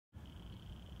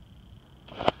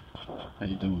How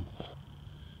you doing?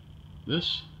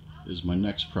 This is my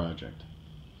next project.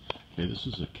 Okay, this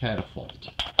is a catafalque.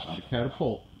 Not a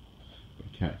catapult, but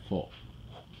a catafalque.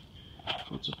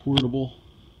 So it's a portable.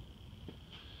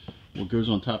 What goes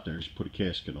on top there is you put a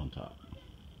casket on top.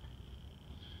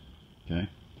 Okay?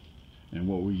 And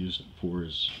what we use it for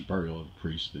is burial of a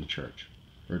priest in church.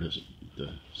 Or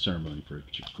the ceremony for a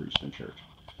priest in church.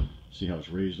 See how it's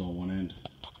raised on one end?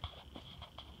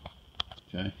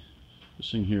 Okay?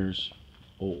 This thing here is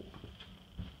old.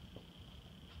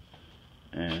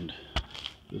 And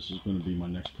this is going to be my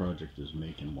next project, is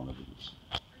making one of these.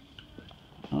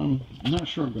 I'm not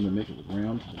sure I'm going to make it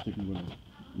round. I think I'm going to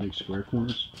make square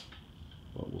corners,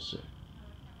 but we'll see.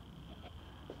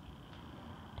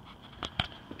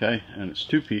 Okay, and it's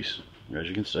two-piece, as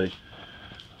you can see.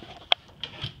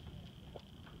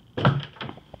 There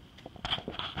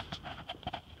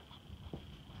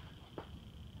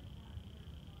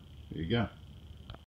you go.